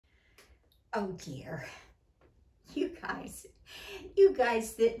Oh dear, you guys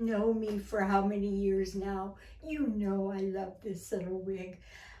that know me for how many years now, you know I love this little wig.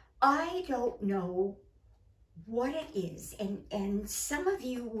 I don't know what it is, and some of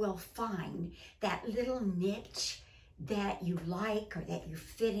you will find that little niche that you like or that you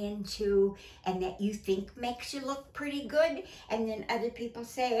fit into and that you think makes you look pretty good, and then other people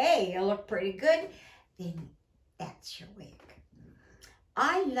say, hey, you look pretty good, then that's your wig.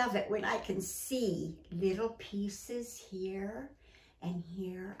 I love it when I can see little pieces here and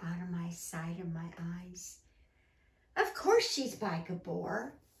here out of my side of my eyes. Of course she's by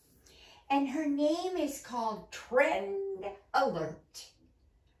GABOR, and her name is called Trend Alert.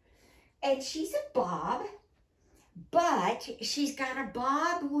 And she's a bob, but she's got a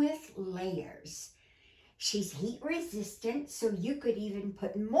bob with layers. She's heat resistant, so you could even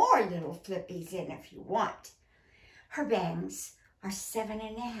put more little flippies in if you want. Her bangs are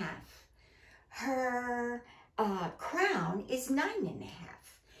 7.5. Her crown is 9.5.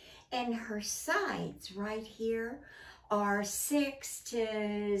 And her sides right here are 6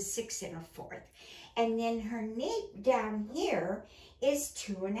 to 6 1/4. And then her nape down here is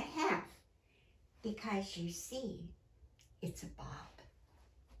 2.5. Because you see, it's a bob.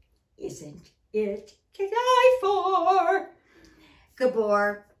 Isn't it to die for?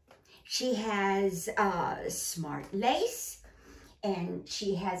 GABOR, she has smart lace. And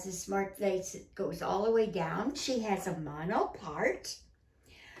she has a smart lace that goes all the way down. She has a mono part.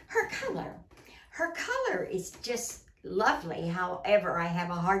 Her color is just lovely. However, I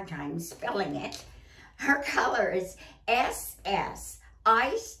have a hard time spelling it. Her color is SS,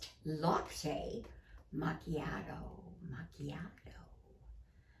 Iced Latte Macchiato.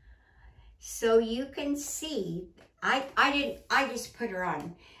 So you can see, I just put her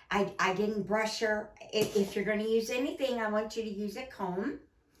on. I didn't brush her. If you're going to use anything, I want you to use a comb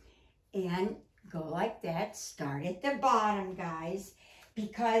and go like that. Start at the bottom, guys,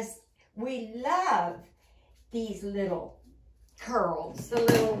 because we love these little curls, the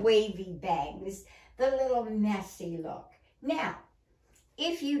little wavy bangs, the little messy look. Now,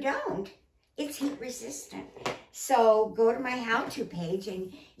 if you don't, it's heat resistant. So go to my how-to page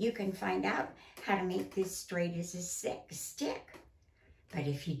and you can find out how to make this straight as a stick. But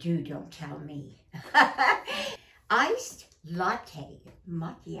if you do, don't tell me. Iced Latte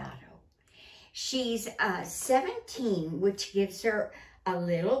Macchiato. She's 17, which gives her a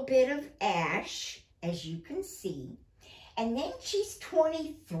little bit of ash, as you can see. And then she's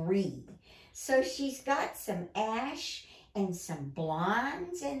 23. So she's got some ash and some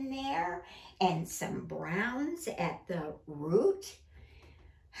blondes in there and some browns at the root.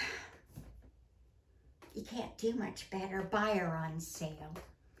 You can't do much better. Buy her on sale.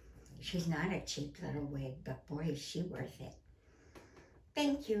 She's not a cheap little wig, but boy, is she worth it.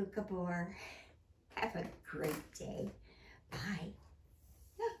 Thank you, GABOR. Have a great day. Bye.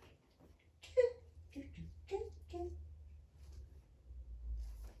 Look.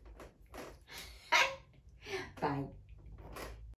 Bye.